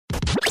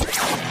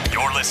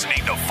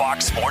listening to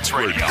Fox Sports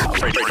Radio.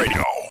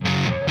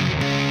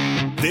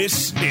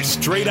 This is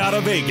Straight Outta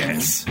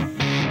Vegas.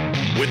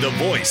 With the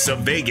voice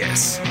of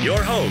Vegas,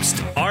 your host,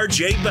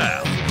 RJ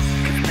Bell.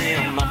 Give me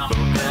a number,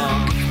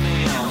 girl. Give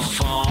me a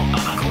phone.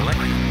 I'm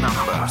collecting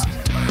numbers.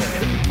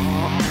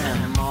 More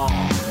and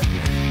more.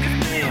 Give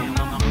me a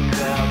number,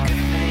 girl.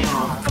 Give me a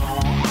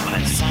phone. I'm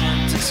a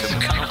scientist who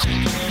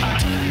counting. I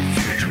tell you,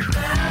 future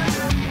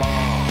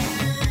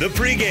more. The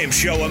pregame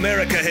show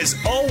America has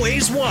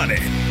always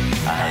wanted.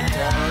 I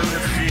tell the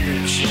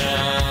future.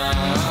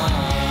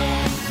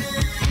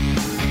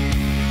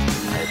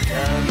 I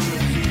tell the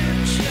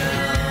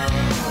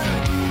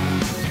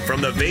future.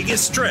 From the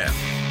Vegas Strip,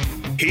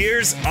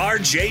 here's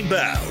RJ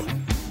Bell.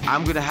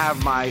 I'm going to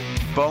have my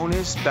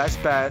bonus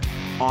best bet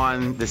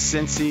on the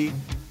Cincy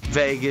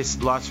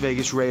Las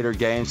Vegas Raider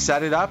game.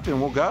 Set it up and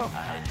we'll go.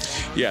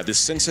 Yeah, the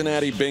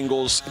Cincinnati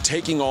Bengals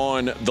taking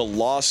on the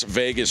Las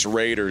Vegas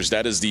Raiders.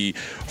 That is the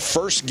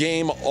first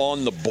game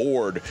on the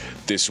board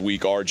this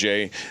week,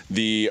 RJ.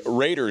 The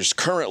Raiders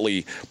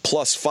currently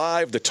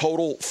 +5, the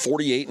total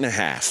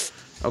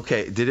 48.5.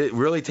 Okay, did it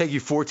really take you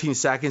 14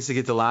 seconds to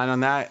get the line on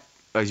that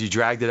as you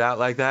dragged it out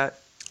like that?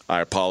 I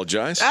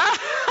apologize.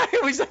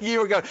 It was like you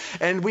were going.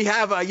 And we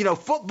have,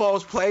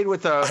 football's played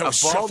with a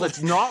ball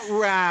that's not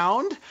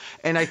round.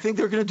 And I think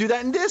they're going to do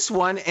that in this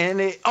one.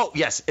 And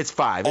yes, it's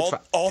 5.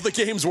 All the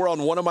games were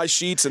on one of my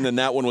sheets, and then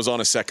that one was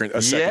on a second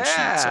sheet.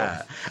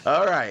 Yeah. So.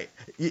 All right.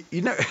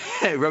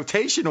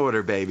 Rotation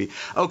order, baby.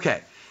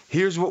 Okay,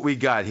 here's what we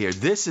got here.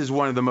 This is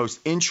one of the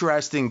most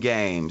interesting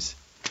games.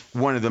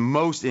 One of the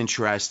most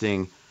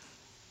interesting,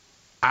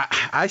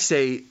 I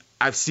say,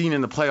 I've seen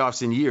in the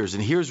playoffs in years,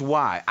 and here's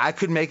why. I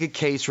could make a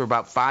case for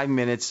about 5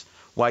 minutes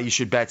why you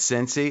should bet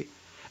Cincy,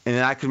 and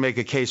then I could make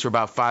a case for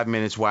about 5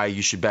 minutes why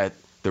you should bet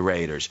the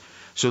Raiders.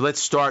 So let's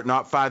start,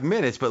 not 5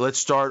 minutes, but let's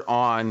start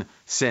on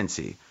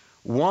Cincy.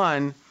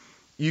 One,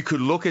 you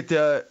could look at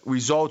the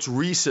results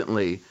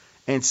recently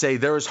and say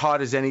they're as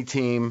hot as any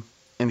team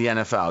in the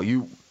NFL.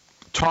 You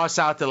toss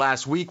out the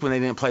last week when they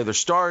didn't play their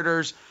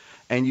starters,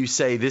 and you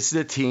say this is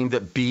a team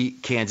that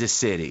beat Kansas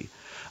City.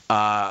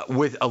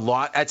 With a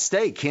lot at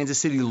stake. Kansas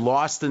City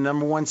lost the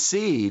number 1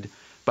 seed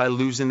by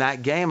losing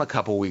that game a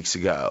couple weeks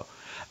ago.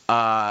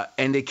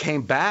 And they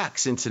came back,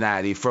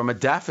 Cincinnati, from a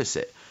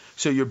deficit.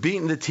 So you're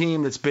beating the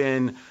team that's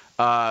been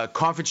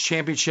conference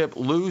championship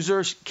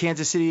losers,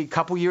 Kansas City, a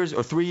couple years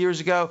or 3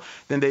 years ago.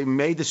 Then they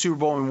made the Super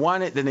Bowl and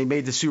won it. Then they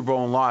made the Super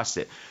Bowl and lost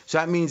it. So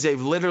that means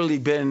they've literally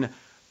been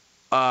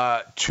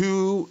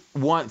 3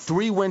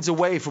 wins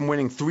away from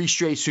winning 3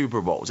 straight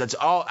Super Bowls. That's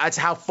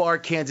how far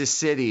Kansas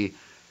City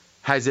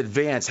has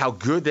advanced, how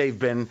good they've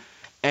been,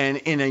 and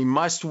in a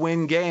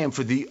must-win game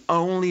for the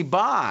only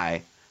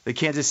bye that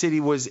Kansas City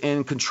was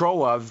in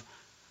control of,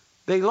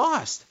 they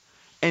lost.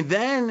 And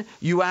then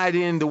you add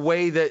in the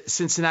way that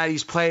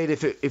Cincinnati's played.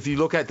 If you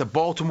look at the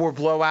Baltimore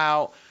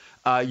blowout,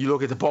 you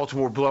look at the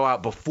Baltimore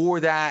blowout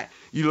before that,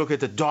 you look at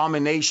the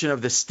domination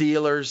of the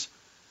Steelers.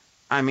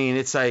 I mean,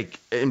 it's like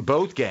in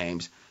both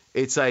games,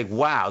 it's like,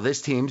 wow,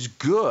 this team's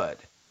good,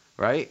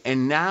 right?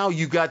 And now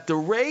you got the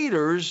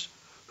Raiders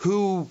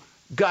who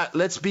got,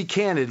 let's be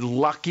candid,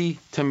 lucky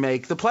to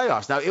make the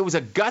playoffs. Now, it was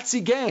a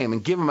gutsy game,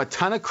 and give them a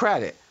ton of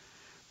credit.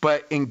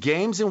 But in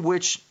games in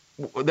which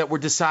that were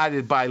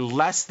decided by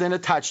less than a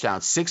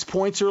touchdown, 6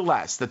 points or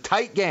less, the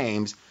tight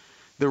games,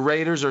 the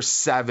Raiders are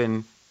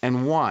 7-1.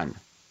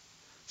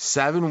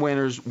 7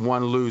 winners,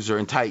 1 loser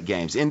in tight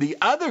games. In the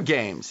other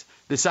games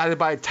decided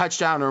by a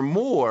touchdown or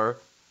more,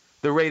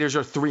 the Raiders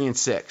are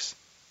 3-6.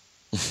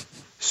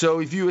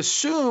 So if you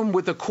assume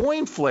with a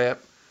coin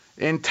flip,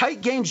 and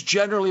tight games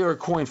generally are a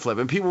coin flip.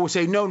 And people will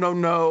say,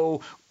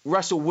 no,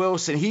 Russell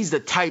Wilson, he's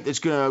the type that's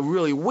going to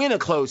really win a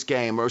close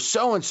game. Or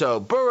so-and-so,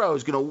 Burrow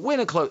is going to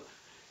win a close.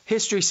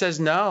 History says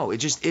no. It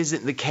just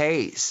isn't the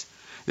case.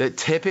 That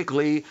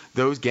typically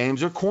those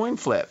games are coin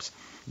flips.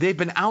 They've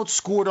been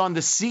outscored on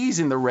the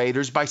season, the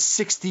Raiders, by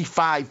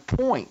 65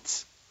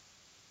 points.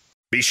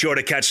 Be sure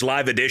to catch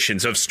live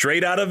editions of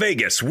Straight Outta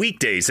Vegas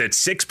weekdays at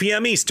 6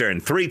 p.m.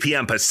 Eastern, 3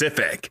 p.m.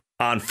 Pacific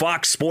on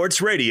Fox Sports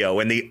Radio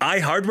and the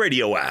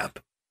iHeartRadio app.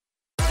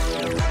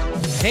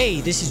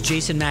 Hey, this is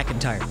Jason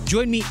McIntyre.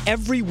 Join me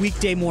every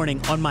weekday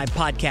morning on my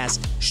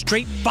podcast,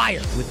 Straight Fire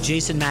with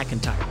Jason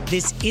McIntyre.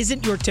 This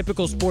isn't your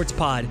typical sports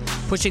pod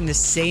pushing the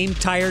same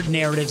tired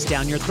narratives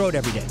down your throat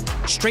every day.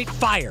 Straight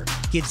Fire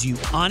gives you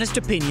honest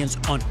opinions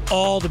on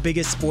all the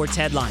biggest sports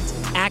headlines,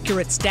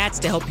 accurate stats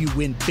to help you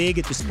win big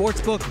at the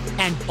sportsbook,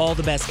 and all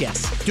the best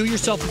guests. Do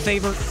yourself a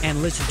favor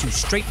and listen to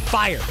Straight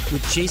Fire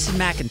with Jason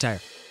McIntyre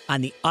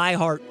on the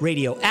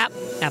iHeartRadio app,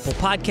 Apple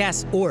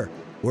Podcasts, or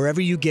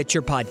wherever you get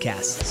your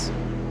podcasts.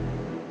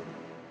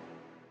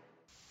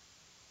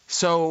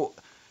 So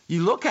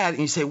you look at it and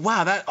you say,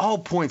 wow, that all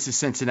points to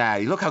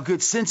Cincinnati. Look how good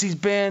Cincy's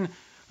been.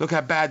 Look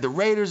how bad the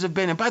Raiders have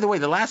been. And by the way,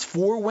 the last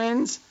 4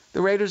 wins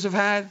the Raiders have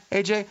had,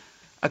 AJ,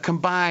 a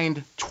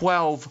combined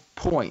 12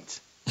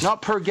 points.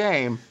 Not per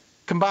game,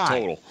 combined.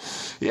 Total.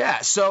 Yeah,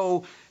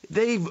 so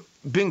they've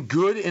been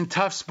good in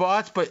tough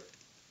spots, but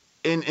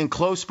in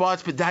close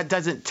spots, but that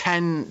doesn't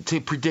tend to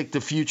predict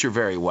the future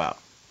very well.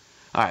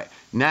 All right.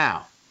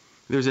 Now,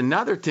 there's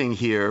another thing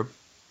here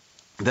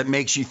that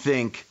makes you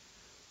think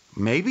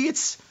maybe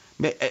it's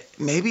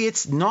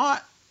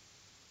not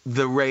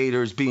the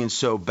Raiders being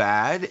so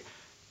bad.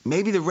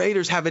 Maybe the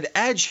Raiders have an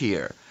edge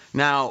here.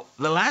 Now,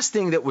 the last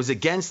thing that was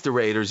against the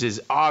Raiders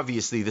is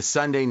obviously the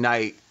Sunday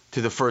night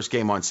to the first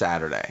game on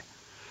Saturday.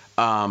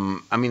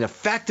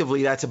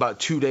 Effectively, that's about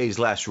 2 days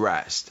less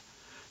rest.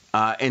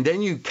 And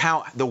then you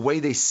count the way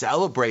they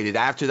celebrated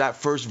after that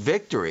first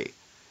victory.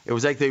 It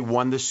was like they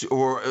won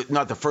or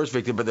not the first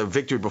victory, but the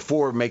victory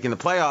before making the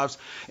playoffs.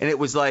 And it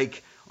was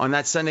like on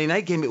that Sunday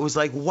night game, it was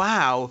like,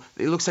 wow,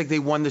 it looks like they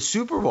won the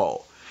Super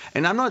Bowl.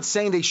 And I'm not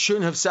saying they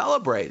shouldn't have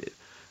celebrated,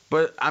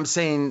 but I'm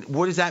saying,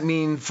 what does that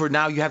mean for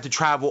now? You have to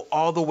travel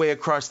all the way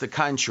across the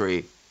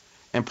country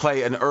and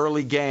play an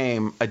early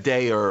game a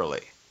day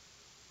early.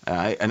 All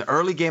right? An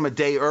early game a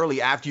day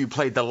early after you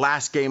played the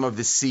last game of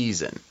the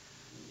season,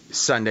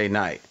 Sunday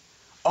night.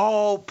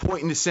 All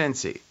pointing to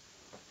Cincy.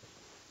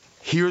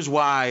 Here's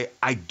why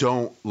I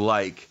don't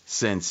like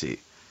Cincy.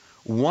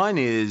 One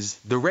is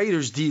the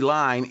Raiders'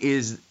 D-line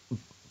is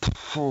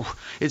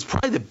it's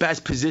probably the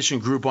best position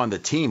group on the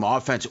team,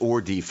 offense or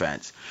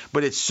defense.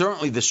 But it's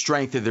certainly the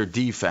strength of their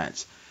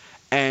defense.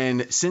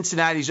 And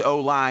Cincinnati's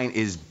O-line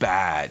is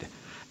bad.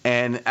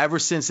 And ever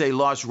since they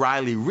lost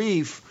Riley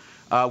Reif,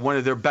 one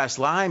of their best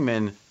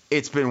linemen,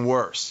 it's been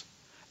worse.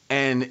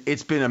 And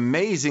it's been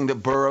amazing that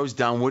Burrow's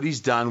done what he's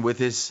done with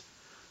his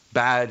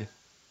bad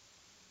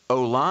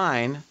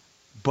O-line.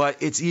 But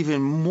it's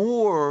even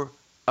more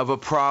of a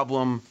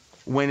problem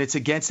when it's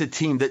against a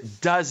team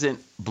that doesn't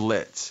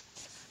blitz.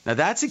 Now,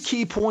 that's a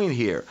key point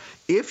here.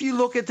 If you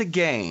look at the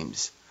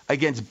games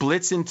against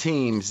blitzing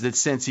teams that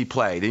Cincy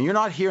played, and you're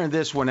not hearing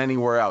this one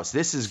anywhere else,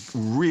 this is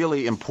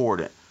really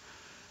important,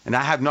 and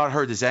I have not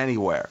heard this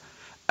anywhere.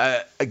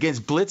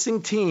 Against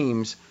blitzing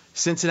teams,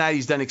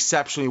 Cincinnati's done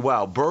exceptionally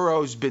well.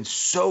 Burrow's been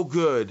so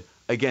good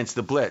against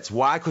the blitz.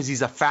 Why? Because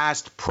he's a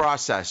fast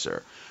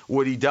processor.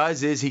 What he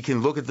does is he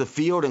can look at the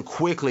field and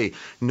quickly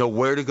know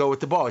where to go with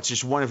the ball. It's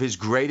just one of his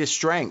greatest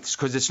strengths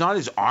because it's not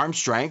his arm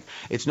strength.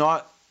 It's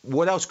not –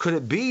 what else could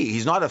it be?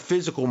 He's not a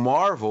physical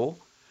marvel,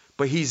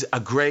 but he's a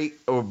great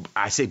 – or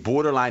I say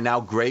borderline now,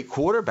 great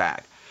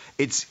quarterback.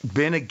 It's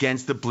been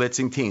against the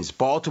blitzing teams.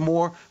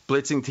 Baltimore,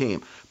 blitzing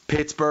team.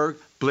 Pittsburgh,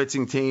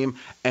 blitzing team.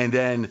 And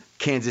then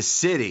Kansas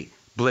City,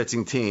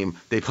 blitzing team.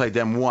 They played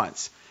them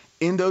once.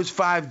 In those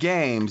 5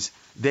 games,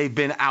 they've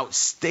been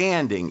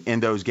outstanding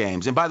in those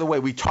games. And by the way,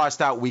 we tossed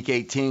out Week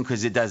 18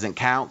 because it doesn't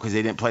count because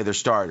they didn't play their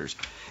starters.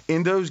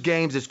 In those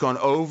games, it's gone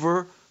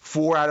over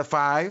 4 out of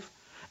 5,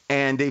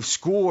 and they've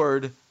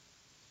scored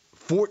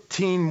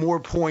 14 more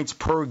points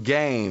per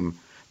game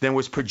than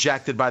was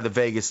projected by the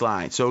Vegas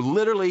line. So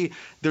literally,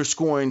 they're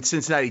scoring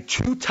Cincinnati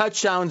 2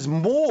 touchdowns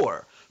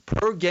more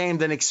per game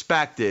than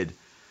expected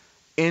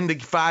in the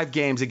 5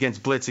 games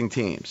against blitzing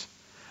teams.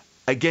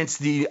 Against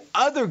the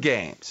other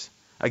games,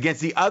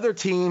 against the other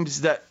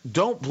teams that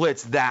don't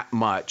blitz that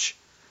much,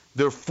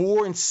 they're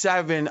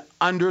 4-7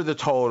 under the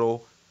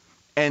total,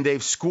 and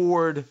they've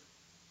scored,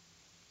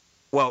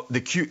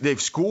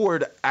 they've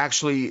scored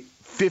actually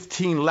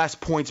 15 less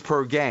points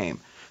per game.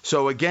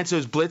 So against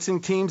those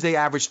blitzing teams, they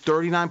average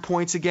 39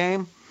 points a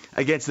game.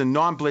 Against the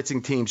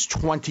non-blitzing teams,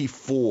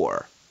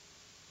 24.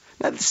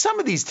 Now, some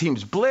of these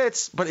teams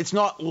blitz, but it's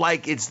not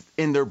like it's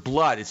in their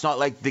blood. It's not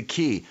like the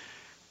key.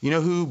 You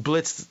know who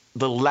blitzed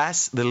the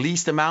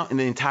least amount in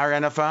the entire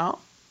NFL?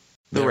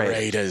 The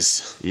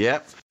Raiders.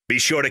 Yep. Be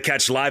sure to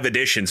catch live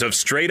editions of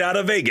Straight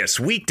Outta Vegas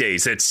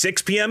weekdays at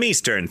 6 p.m.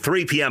 Eastern,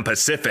 3 p.m.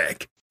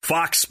 Pacific.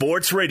 Fox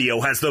Sports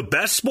Radio has the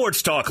best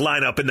sports talk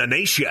lineup in the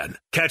nation.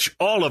 Catch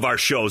all of our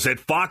shows at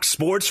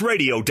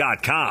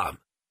foxsportsradio.com.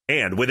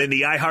 And within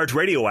the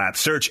iHeartRadio app,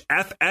 search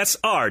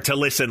FSR to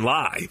listen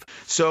live.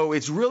 So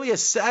it's really a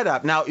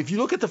setup. Now, if you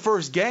look at the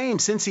first game,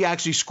 Cincy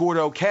actually scored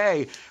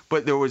okay,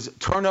 but there was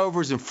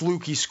turnovers and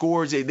fluky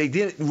scores. They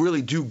didn't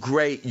really do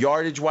great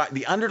yardage-wise.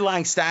 The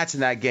underlying stats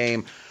in that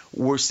game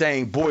were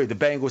saying, boy, the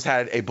Bengals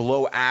had a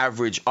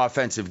below-average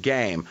offensive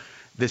game.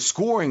 The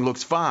scoring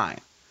looks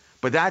fine,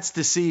 but that's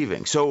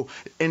deceiving. So,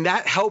 and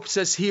that helps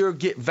us here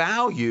get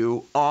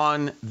value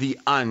on the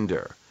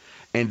under.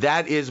 And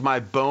that is my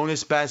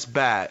bonus best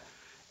bet.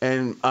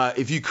 And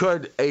if you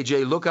could,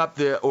 AJ, look up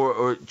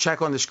or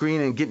check on the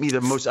screen and get me the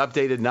most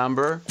updated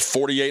number.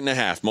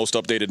 48.5, most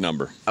updated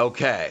number.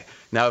 Okay.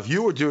 Now, if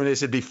you were doing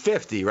this, it'd be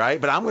 50, right?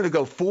 But I'm going to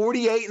go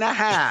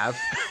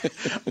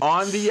 48.5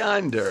 on the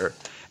under.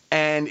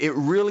 And it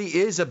really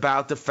is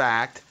about the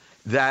fact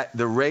that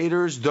the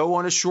Raiders, though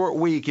on a short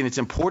week, and it's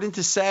important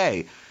to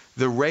say,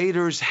 the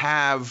Raiders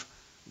have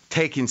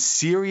taken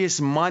serious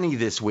money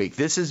this week.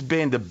 This has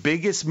been the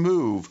biggest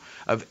move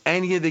of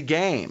any of the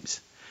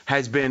games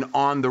has been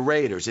on the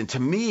Raiders. And to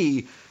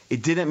me,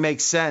 it didn't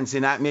make sense,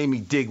 and that made me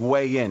dig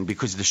way in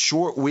because the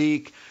short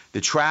week,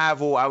 the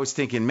travel, I was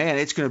thinking, man,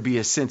 it's going to be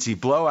a Cincy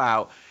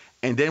blowout.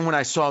 And then when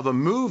I saw the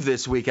move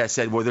this week, I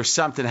said, well, there's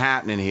something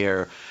happening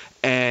here.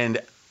 And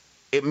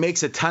it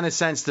makes a ton of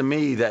sense to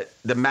me that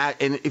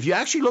and if you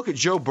actually look at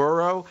Joe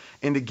Burrow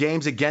in the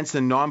games against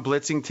the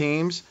non-blitzing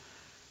teams,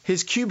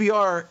 His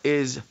QBR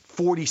is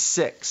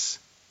 46.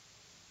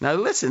 Now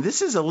listen,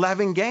 this is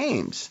 11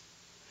 games.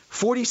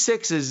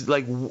 46 is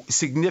like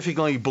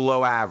significantly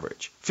below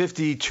average.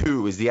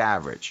 52 is the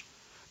average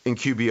in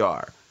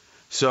QBR.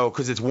 So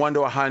because it's 1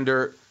 to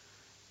 100,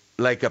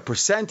 like a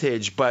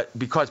percentage, but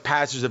because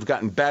passers have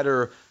gotten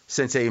better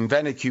since they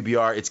invented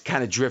QBR, it's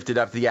kind of drifted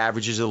up. The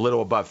average is a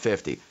little above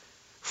 50.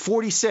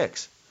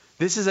 46.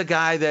 This is a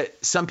guy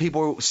that some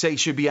people say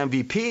should be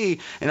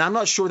MVP, and I'm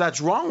not sure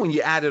that's wrong when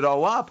you add it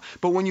all up.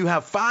 But when you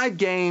have 5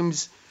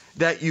 games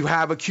that you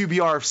have a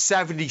QBR of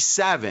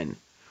 77,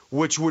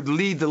 which would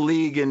lead the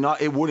league, and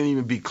it wouldn't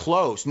even be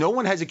close. No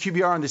one has a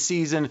QBR on the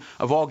season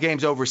of all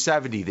games over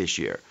 70 this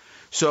year.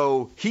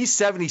 So he's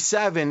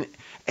 77,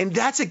 and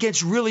that's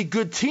against really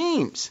good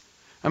teams.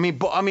 I mean,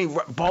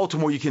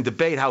 Baltimore, you can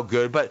debate how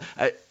good, but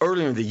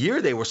earlier in the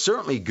year they were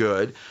certainly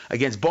good.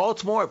 Against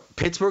Baltimore,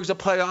 Pittsburgh's a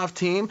playoff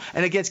team,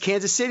 and against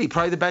Kansas City,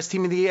 probably the best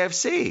team in the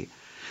AFC.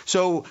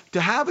 So to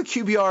have a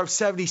QBR of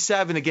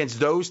 77 against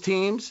those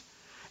teams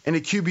and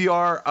a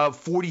QBR of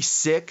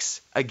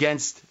 46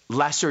 against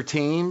lesser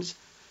teams,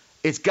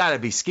 it's got to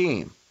be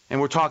scheme.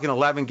 And we're talking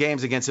 11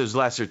 games against those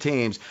lesser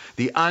teams.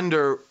 The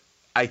under,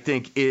 I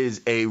think,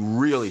 is a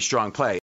really strong play.